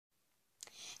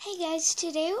Hey guys,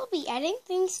 today we'll be adding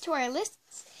things to our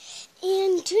lists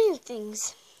and doing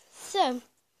things. So,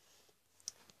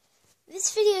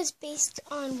 this video is based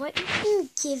on what you can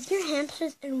give your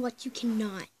hamsters and what you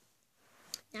cannot.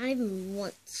 Not even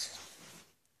once.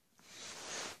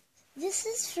 This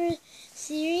is for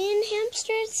Syrian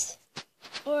hamsters,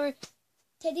 or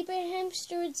teddy bear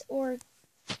hamsters, or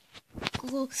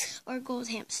gold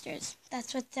hamsters.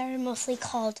 That's what they're mostly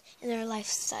called in their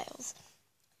lifestyles.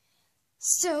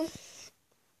 So,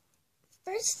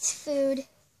 first food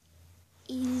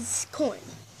is corn.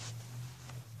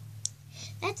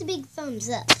 That's a big thumbs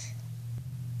up.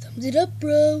 Thumbs it up,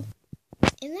 bro.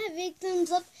 And that big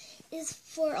thumbs up is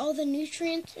for all the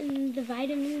nutrients and the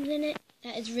vitamins in it.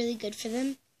 That is really good for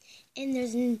them. And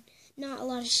there's not a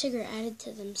lot of sugar added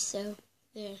to them, so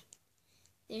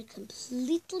they're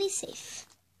completely safe.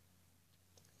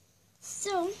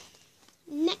 So,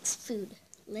 next food.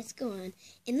 Let's go on,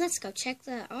 and let's go check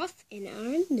that off in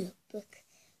our notebook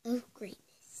of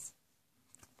greatness.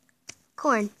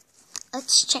 Corn.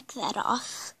 Let's check that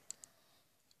off.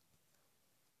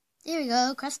 There we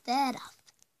go, cross that off.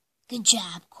 Good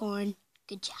job, corn.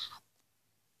 Good job.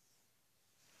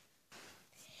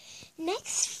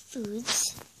 Next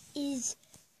foods is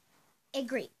a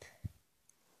grape.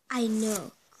 I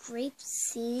know, grapes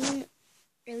seem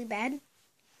really bad.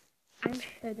 I'm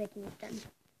sure they can eat them.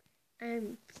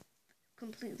 I'm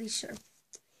completely sure.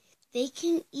 They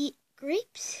can eat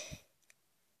grapes,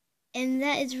 and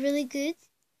that is really good.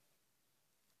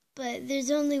 But there's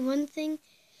only one thing.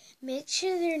 Make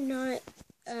sure they're not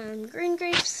green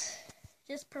grapes,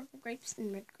 just purple grapes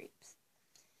and red grapes.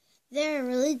 They're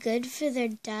really good for their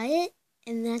diet,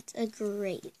 and that's a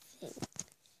great thing.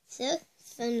 So,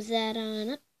 thumbs that on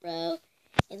up, bro.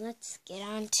 And let's get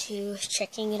on to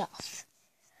checking it off.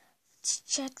 Let's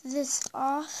check this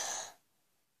off.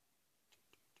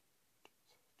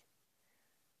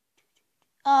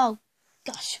 Oh,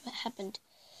 gosh, what happened?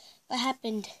 What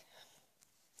happened?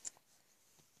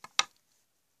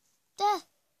 I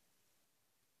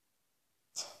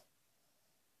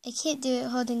can't do it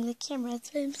holding the camera.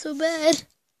 That's why I'm so bad.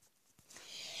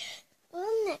 Well,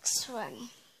 next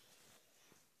one.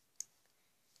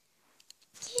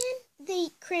 Can they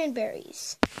eat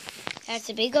cranberries? That's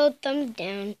a big old thumbs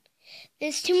down.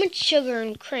 There's too much sugar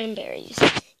in cranberries,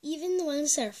 even the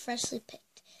ones that are freshly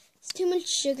picked. It's too much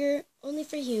sugar, only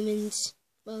for humans.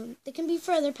 Well, they can be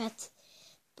for other pets,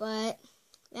 but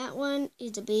that one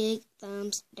is a big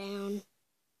thumbs down.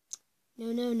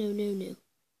 No, no, no, no, no.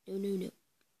 No, no, no.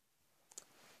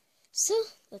 So,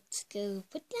 let's go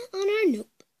put that on our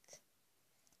notebook.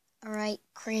 Alright,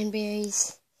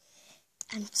 cranberries.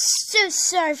 I'm so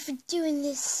sorry for doing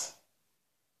this.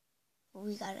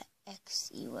 We gotta X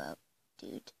you up,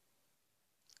 dude.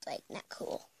 Like, not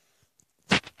cool.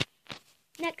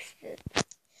 Next food.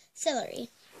 Celery.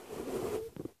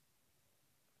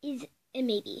 Is a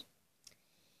maybe.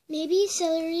 Maybe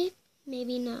celery,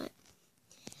 maybe not.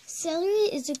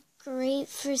 Celery is great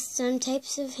for some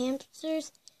types of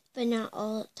hamsters, but not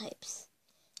all types.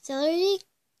 Celery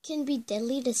can be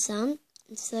deadly to some,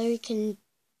 and celery can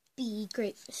be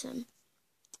great for some.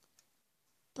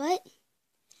 But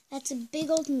that's a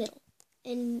big old middle,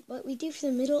 and what we do for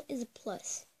the middle is a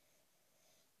plus.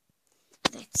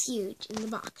 That's huge in the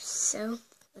box, so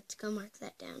let's go mark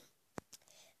that down.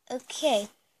 Okay.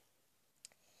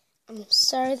 I'm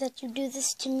sorry that you do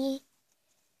this to me,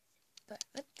 but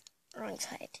wrong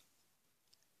side.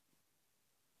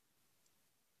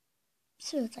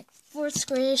 So it's like 4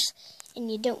 squares, and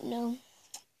you don't know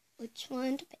which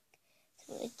one to pick.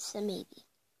 So it's a maybe.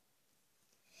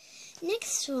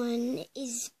 Next one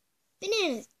is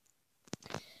bananas,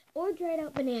 or dried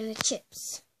out banana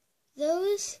chips.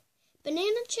 Those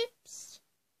banana chips,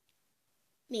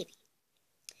 maybe.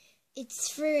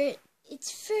 It's for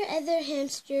other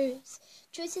hamsters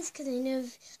choices, because I know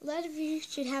a lot of you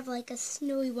should have like a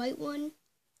snowy white one.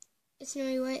 A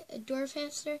snowy white, a dwarf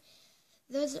hamster.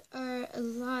 Those are a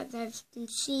lot that I've been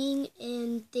seeing,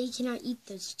 and they cannot eat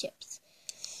those chips.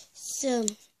 So,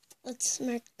 let's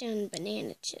mark down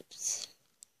banana chips.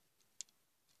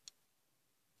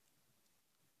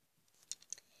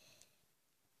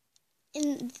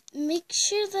 And make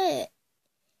sure that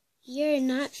you're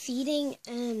not feeding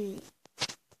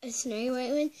a snowy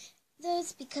white one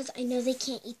those, because I know they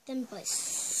can't eat them, but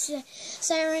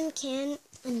Syrian can,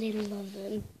 and they love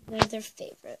them. They're their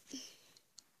favorite.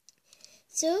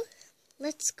 So,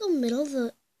 let's go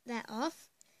middle that off,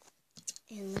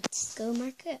 and let's go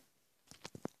mark it.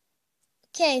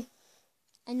 Okay,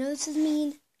 I know this is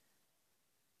mean,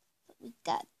 but we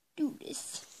gotta do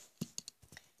this.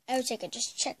 I wish I could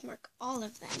just check mark all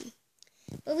of them,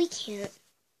 but we can't.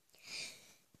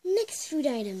 Next food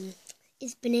item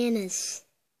is bananas.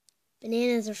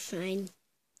 Bananas are fine.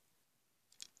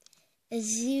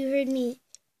 As you heard me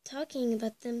talking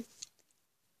about them,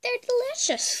 they're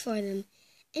delicious for them.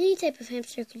 Any type of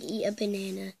hamster could eat a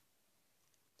banana.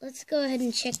 Let's go ahead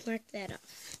and check mark that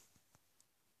off.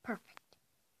 Perfect.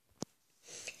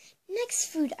 Next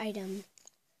food item,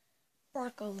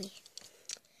 broccoli.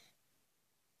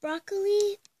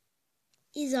 Broccoli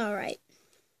is alright.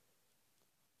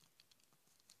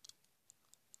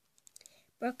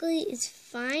 Broccoli is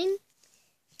fine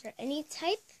for any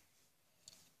type.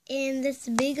 And this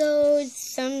big old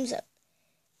thumbs up.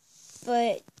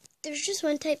 But there's just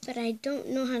one type, but I don't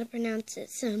know how to pronounce it,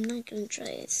 so I'm not going to try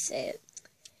to say it.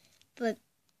 But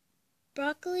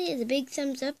broccoli is a big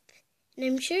thumbs up, and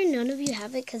I'm sure none of you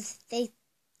have it because they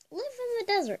live in the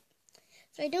desert.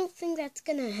 So I don't think that's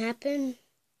going to happen.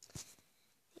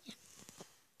 Yeah.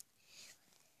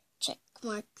 Check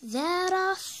mark that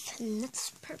off, and that's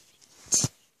perfect.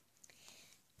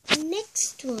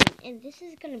 Next one, and this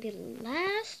is going to be the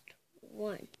last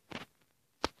one.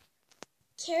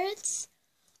 Carrots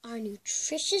are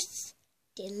nutritious,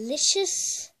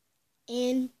 delicious,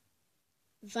 and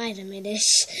vitaminish.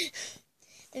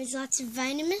 There's lots of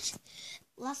vitamins.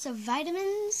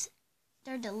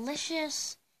 They're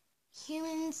delicious.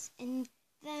 Humans and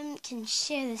them can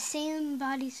share the same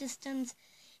body systems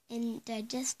and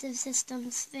digestive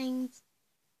systems things.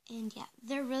 And yeah,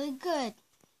 they're really good.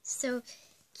 So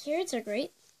carrots are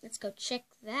great. Let's go check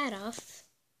that off.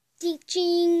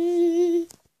 Teaching.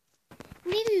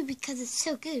 Maybe because it's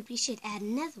so good, we should add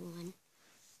another one.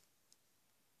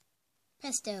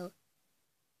 Pesto.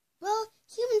 Well,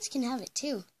 humans can have it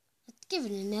too. Let's give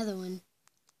it another one.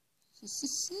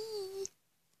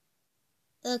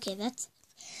 Okay, that's...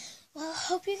 Well,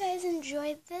 hope you guys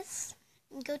enjoyed this.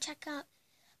 Go check out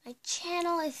my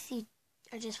channel if you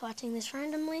are just watching this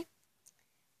randomly.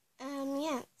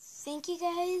 Yeah, thank you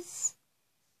guys.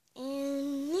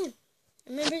 And yeah,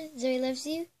 remember, Zoe loves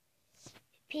you.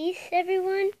 Peace,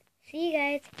 everyone. See you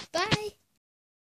guys. Bye.